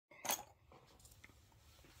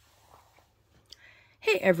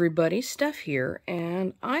Hey everybody, Steph here,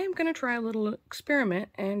 and I am going to try a little experiment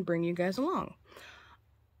and bring you guys along.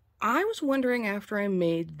 I was wondering after I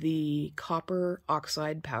made the copper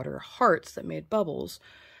oxide powder hearts that made bubbles,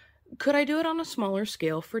 could I do it on a smaller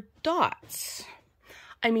scale for dots?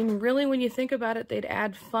 I mean, really, when you think about it, they'd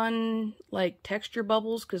add fun, like, texture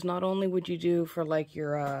bubbles, because not only would you do for, like,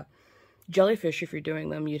 your jellyfish, if you're doing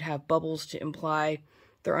them, you'd have bubbles to imply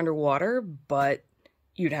they're underwater, but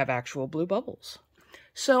you'd have actual blue bubbles.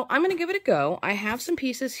 So I'm going to give it a go. I have some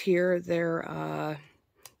pieces here. They're about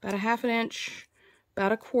a ½ inch,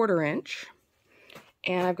 about a ¼ inch.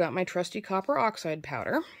 And I've got my trusty copper oxide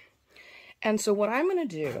powder. And so what I'm going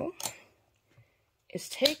to do is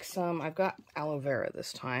take some, I've got aloe vera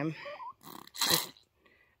this time.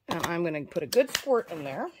 And I'm going to put a good squirt in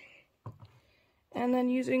there. And then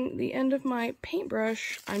using the end of my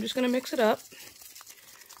paintbrush, I'm just going to mix it up.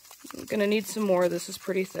 I'm going to need some more. This is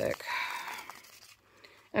pretty thick.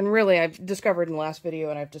 And really, I've discovered in the last video,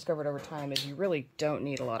 and I've discovered over time, is you really don't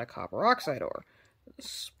need a lot of copper oxide ore.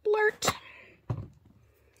 Splurt!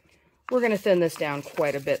 We're going to thin this down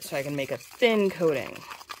quite a bit so I can make a thin coating.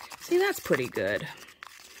 See, that's pretty good.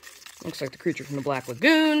 Looks like the creature from the Black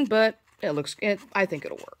Lagoon, but I think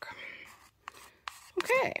it'll work.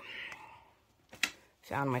 Okay.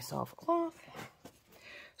 Found myself a cloth.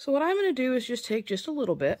 So what I'm going to do is just take just a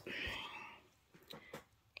little bit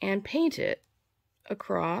and paint it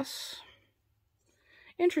across.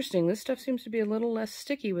 Interesting, this stuff seems to be a little less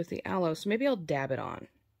sticky with the aloe, so maybe I'll dab it on.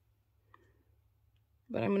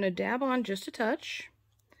 But I'm going to dab on just a touch,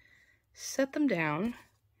 set them down,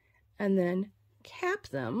 and then cap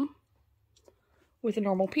them with a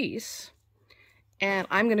normal piece, and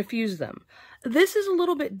I'm going to fuse them. This is a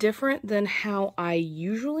little bit different than how I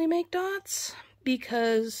usually make dots,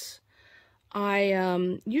 because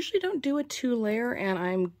I usually don't do a 2-layer, and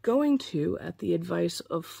I'm going to, at the advice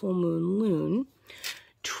of Full Moon Loon,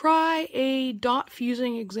 try a dot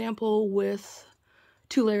fusing example with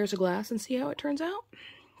 2 layers of glass and see how it turns out.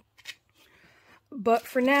 But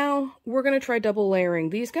for now, we're going to try double layering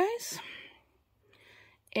these guys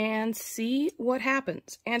and see what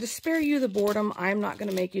happens. And to spare you the boredom, I'm not going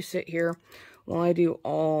to make you sit here while I do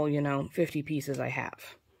all, 50 pieces I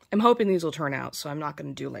have. I'm hoping these will turn out, so I'm not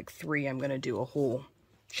going to do like 3. I'm going to do a whole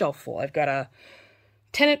shelf full. I've got a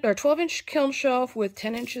 12-inch kiln shelf with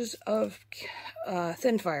 10 inches of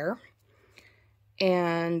thin fire,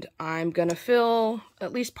 and I'm going to fill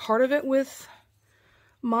at least part of it with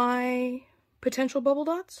my potential bubble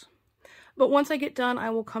dots. But once I get done, I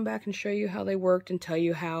will come back and show you how they worked and tell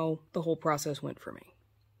you how the whole process went for me.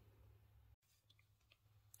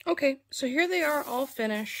 Okay, so here they are all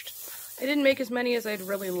finished. I didn't make as many as I'd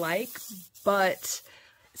really like, but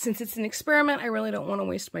since it's an experiment, I really don't want to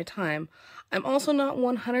waste my time. I'm also not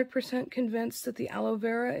 100% convinced that the aloe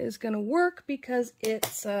vera is going to work because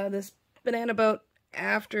it's this banana boat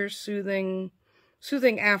after soothing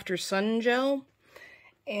after sun gel.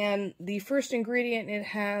 And the first ingredient it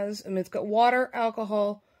has, it's got water,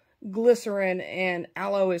 alcohol, glycerin, and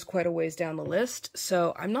aloe is quite a ways down the list.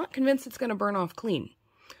 So I'm not convinced it's going to burn off clean.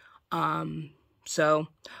 So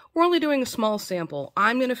we're only doing a small sample.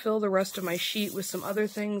 I'm going to fill the rest of my sheet with some other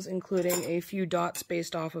things, including a few dots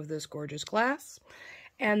based off of this gorgeous glass.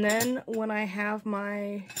 And then when I have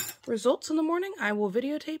my results in the morning, I will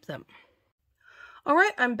videotape them. All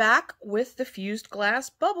right, I'm back with the fused glass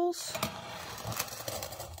bubbles.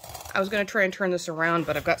 I was going to try and turn this around,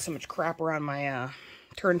 but I've got so much crap around my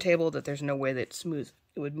turntable that there's no way that it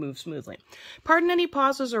would move smoothly. Pardon any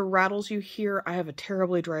pauses or rattles you hear. I have a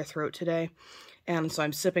terribly dry throat today, and so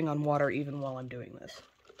I'm sipping on water even while I'm doing this.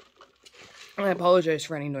 And I apologize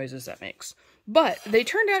for any noises that makes. But they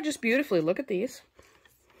turned out just beautifully. Look at these.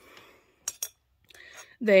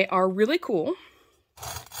 They are really cool. I'm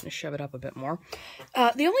going to shove it up a bit more. The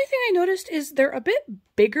only thing I noticed is they're a bit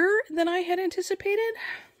bigger than I had anticipated.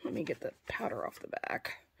 Let me get the powder off the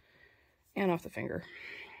back and off the finger.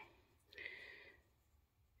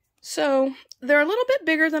 So they're a little bit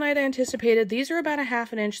bigger than I'd anticipated. These are about a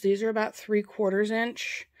 ½ inch. These are about 3/4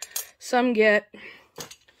 inch. Some get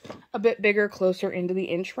a bit bigger, closer into the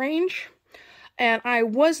inch range. And I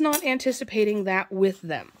was not anticipating that with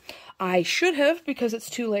them. I should have, because it's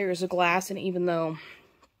 2 layers of glass, and even though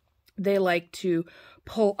they like to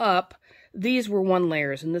pull up, these were 1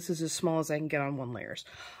 layers, and this is as small as I can get on 1 layers.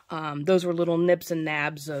 Those were little nibs and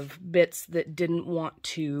nabs of bits that didn't want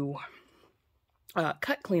to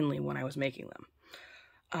cut cleanly when I was making them.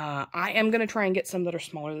 I am going to try and get some that are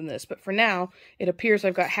smaller than this, but for now, it appears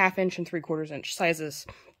I've got ½ inch and 3/4 inch sizes,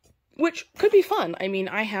 which could be fun. I mean,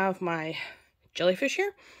 I have my jellyfish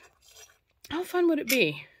here. How fun would it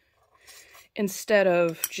be instead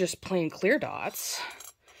of just plain clear dots,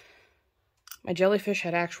 my jellyfish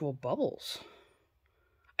had actual bubbles.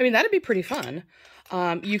 I mean, that'd be pretty fun.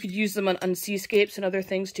 You could use them on seascapes and other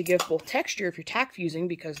things to give both texture if you're tack fusing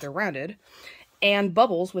because they're rounded, and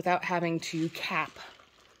bubbles without having to cap,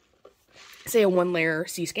 say, a one-layer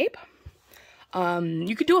seascape.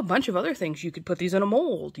 You could do a bunch of other things. You could put these in a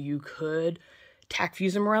mold. You could tack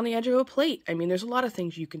fuse them around the edge of a plate. I mean, there's a lot of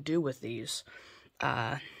things you can do with these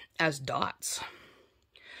as dots.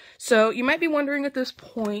 So you might be wondering at this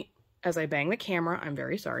point, as I bang the camera, I'm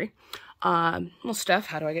very sorry, well, Steph,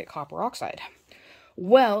 how do I get copper oxide?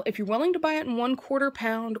 Well, if you're willing to buy it in 1/4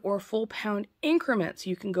 pound or full pound increments,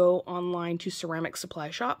 you can go online to ceramic supply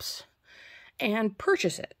shops and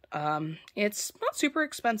purchase it. It's not super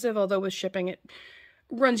expensive, although with shipping it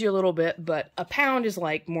runs you a little bit, but a pound is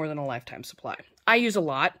like more than a lifetime supply. I use a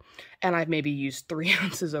lot, and I've maybe used 3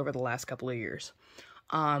 ounces over the last couple of years.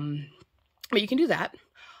 But you can do that.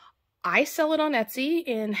 I sell it on Etsy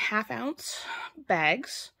in 1/2 ounce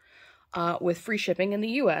bags with free shipping in the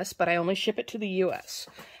US, but I only ship it to the US.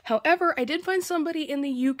 However, I did find somebody in the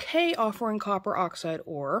UK offering copper oxide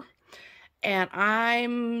ore, and I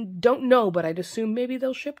don't know, but I'd assume maybe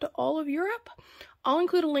they'll ship to all of Europe. I'll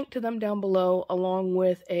include a link to them down below, along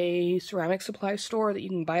with a ceramic supply store that you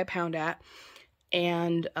can buy a pound at,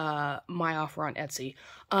 and my offer on Etsy.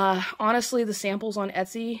 Honestly, the samples on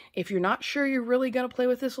Etsy, if you're not sure you're really going to play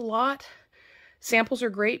with this a lot, samples are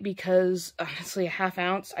great because, honestly, a 1/2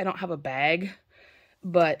 ounce, I don't have a bag,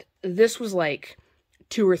 but this was like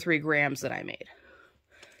 2 or 3 grams that I made.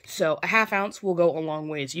 So a 1/2 ounce will go a long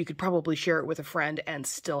ways. You could probably share it with a friend and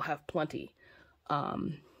still have plenty.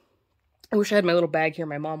 I wish I had my little bag here.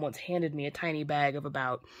 My mom once handed me a tiny bag of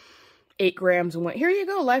about 8 grams and went, here you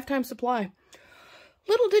go, lifetime supply.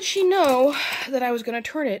 Little did she know that I was going to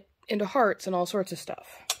turn it into hearts and all sorts of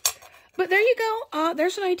stuff. But there you go.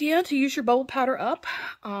 There's an idea to use your bubble powder up.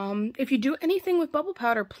 If you do anything with bubble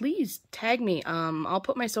powder, please tag me. I'll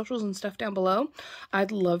put my socials and stuff down below.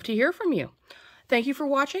 I'd love to hear from you. Thank you for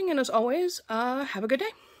watching, and as always, have a good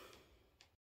day.